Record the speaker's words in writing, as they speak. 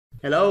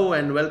Hello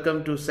and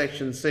welcome to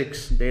section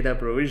 6, data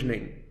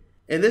provisioning.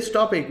 In this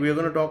topic, we are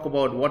going to talk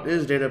about what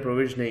is data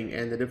provisioning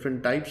and the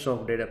different types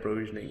of data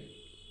provisioning.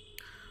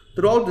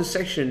 Throughout this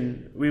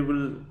section, we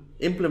will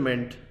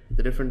implement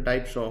the different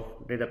types of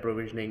data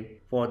provisioning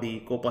for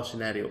the COPA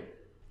scenario.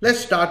 Let's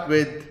start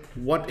with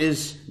what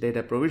is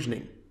data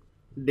provisioning.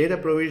 Data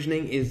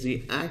provisioning is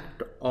the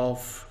act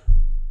of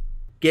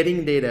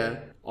getting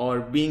data or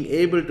being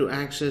able to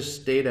access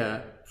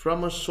data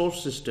from a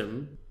source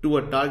system to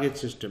a target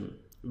system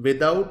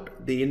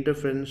without the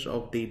interference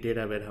of the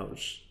data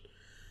warehouse.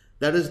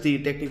 That is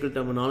the technical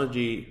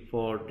terminology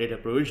for data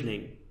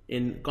provisioning.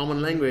 In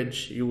common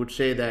language, you would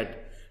say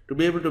that to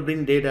be able to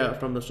bring data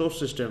from the source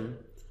system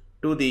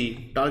to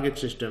the target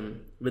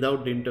system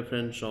without the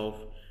interference of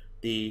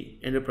the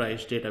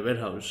enterprise data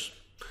warehouse.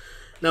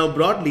 Now,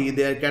 broadly,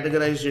 they are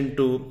categorized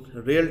into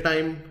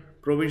real-time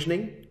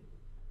provisioning,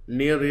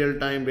 near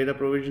real-time data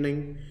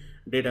provisioning,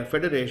 data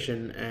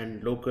federation,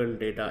 and local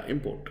data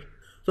import.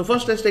 So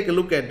first, let's take a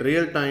look at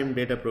real-time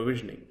data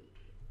provisioning.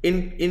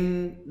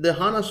 In the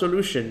HANA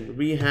solution,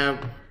 we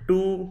have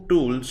two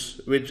tools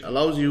which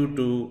allows you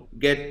to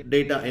get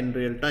data in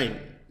real time.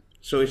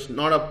 So it's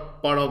not a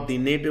part of the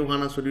native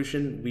HANA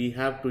solution. We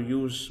have to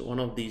use one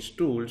of these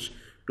tools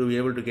to be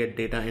able to get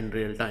data in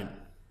real time.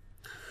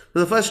 So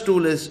the first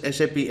tool is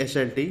SAP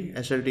SLT.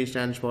 SLT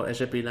stands for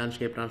SAP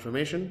Landscape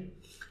Transformation.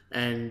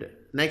 And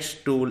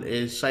next tool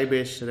is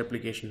Sybase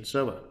Replication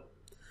Server.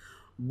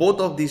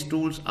 Both of these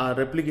tools are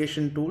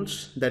replication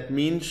tools. That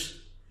means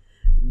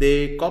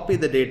they copy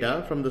the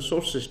data from the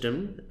source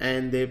system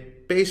and they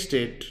paste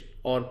it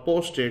or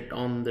post it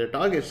on the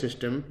target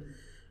system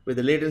with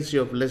a latency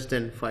of less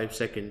than 5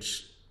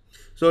 seconds.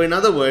 So in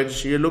other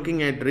words, you're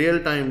looking at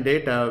real-time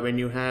data when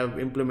you have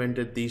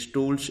implemented these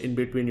tools in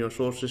between your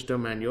source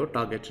system and your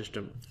target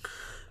system.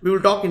 We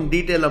will talk in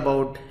detail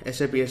about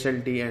SAP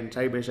SLT and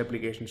Sybase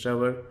Application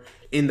Server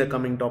in the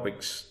coming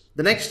topics.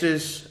 The next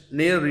is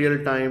near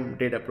real-time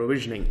data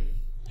provisioning.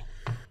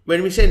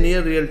 When we say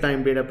near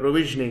real-time data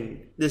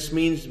provisioning, this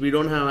means we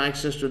don't have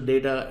access to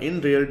data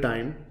in real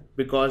time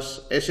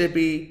because SAP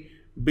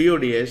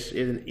BODS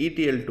is an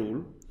ETL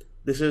tool.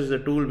 This is the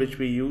tool which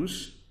we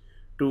use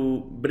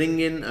to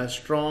bring in a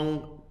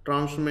strong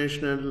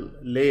transformational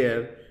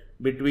layer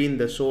between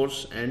the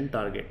source and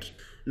target.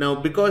 Now,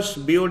 because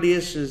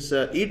BODS is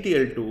an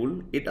ETL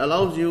tool, it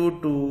allows you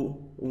to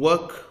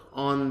work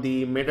on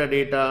the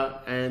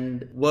metadata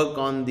and work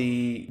on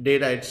the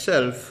data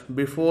itself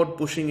before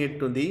pushing it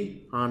to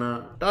the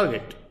HANA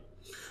target.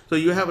 So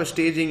you have a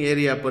staging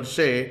area per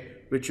se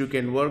which you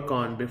can work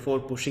on before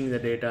pushing the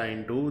data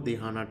into the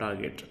HANA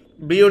target.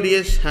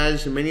 BODS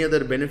has many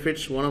other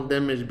benefits. One of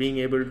them is being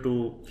able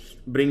to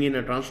bring in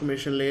a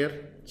transformation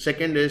layer.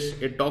 Second is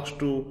it talks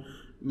to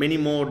many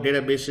more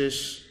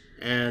databases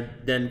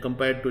than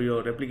compared to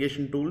your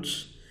replication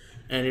tools.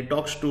 And it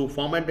talks to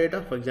format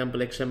data, for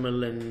example,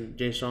 XML and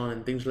JSON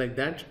and things like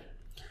that.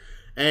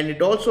 And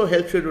it also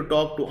helps you to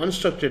talk to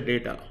unstructured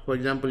data. For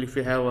example, if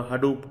you have a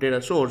Hadoop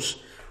data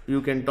source,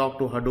 you can talk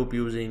to Hadoop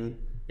using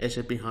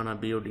SAP HANA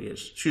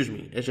BODS,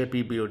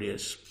 SAP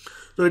BODS.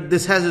 So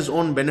this has its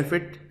own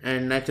benefit,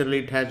 and naturally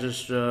it has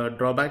its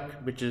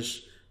drawback, which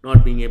is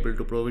not being able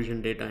to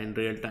provision data in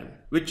real time,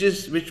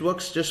 which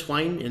works just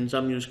fine in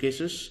some use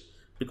cases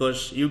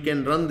because you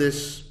can run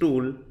this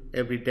tool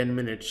every 10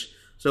 minutes.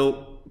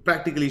 So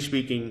practically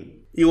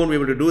speaking, you won't be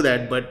able to do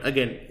that, but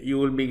again, you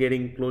will be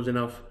getting close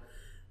enough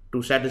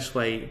to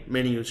satisfy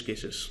many use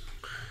cases.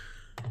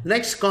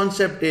 Next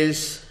concept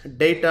is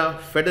data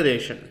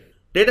federation.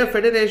 Data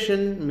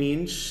federation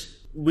means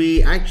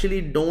we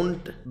actually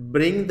don't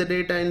bring the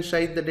data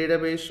inside the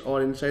database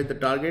or inside the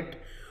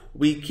target.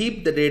 We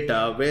keep the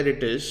data where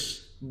it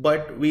is,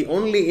 but we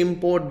only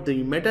import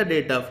the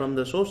metadata from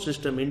the source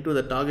system into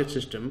the target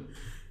system,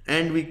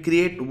 and we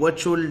create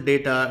virtual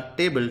data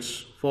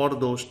tables for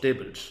those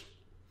tables.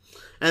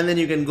 And then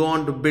you can go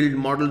on to build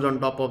models on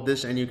top of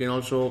this, and you can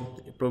also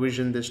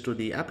provision this to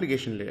the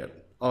application layer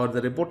or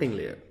the reporting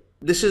layer.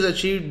 This is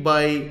achieved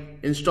by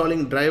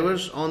installing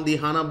drivers on the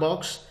HANA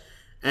box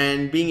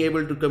and being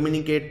able to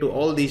communicate to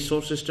all these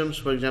source systems,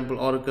 for example,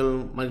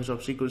 Oracle,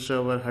 Microsoft SQL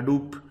Server,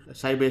 Hadoop,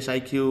 Sybase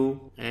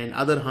IQ, and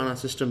other HANA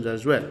systems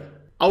as well.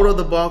 Out of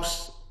the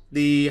box,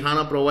 the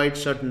HANA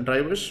provides certain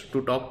drivers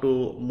to talk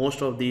to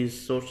most of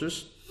these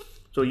sources.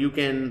 So you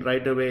can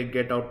right away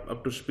get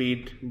up to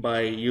speed by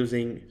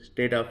using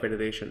data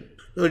federation.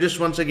 So just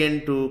once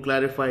again to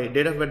clarify,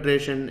 data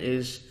federation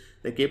is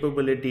the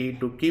capability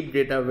to keep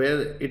data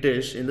where it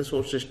is in the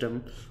source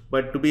system,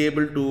 but to be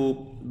able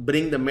to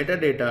bring the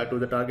metadata to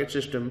the target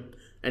system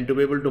and to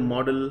be able to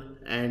model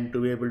and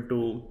to be able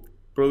to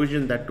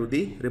provision that to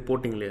the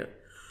reporting layer.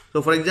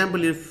 So for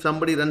example, if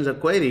somebody runs a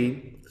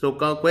query, so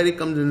query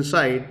comes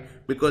inside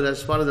because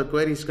as far as the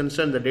query is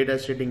concerned, the data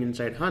is sitting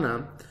inside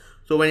HANA.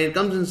 So when it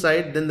comes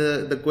inside, then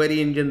the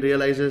query engine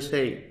realizes,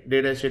 hey,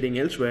 data is sitting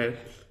elsewhere.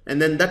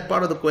 and then that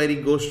part of the query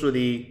goes to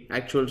the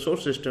actual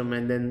source system,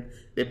 and then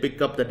they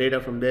pick up the data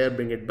from there,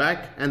 bring it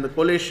back, and the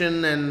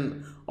collation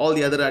and all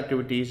the other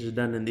activities is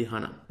done in the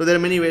HANA. So there are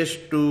many ways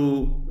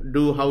to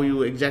do how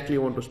you exactly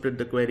want to split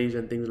the queries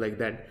and things like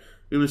that.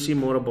 We will see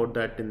more about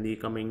that in the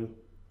coming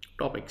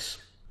topics.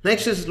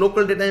 Next is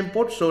local data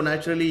import. So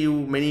naturally,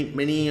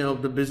 many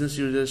of the business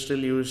users still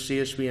use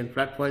CSV and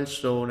flat files.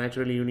 So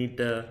naturally, you need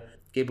the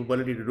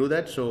capability to do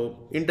that.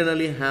 So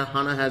internally,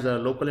 HANA has a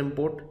local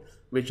import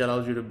which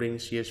allows you to bring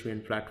CSV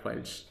and flat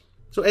files.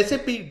 So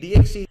SAP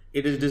DXC,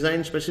 it is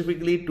designed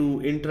specifically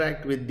to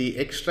interact with the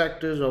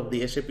extractors of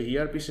the SAP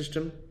ERP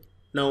system.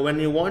 Now, when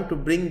you want to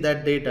bring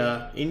that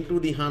data into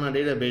the HANA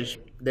database,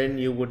 then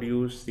you would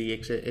use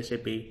the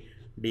SAP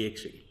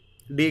DXC.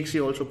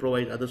 DXC also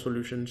provides other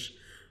solutions.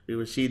 We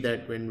will see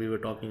that when we were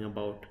talking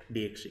about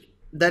DXC.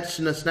 That's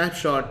in a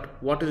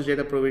snapshot what is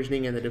data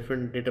provisioning and the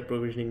different data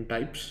provisioning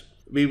types.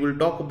 We will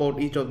talk about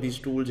each of these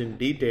tools in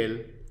detail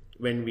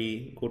when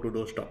we go to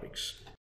those topics.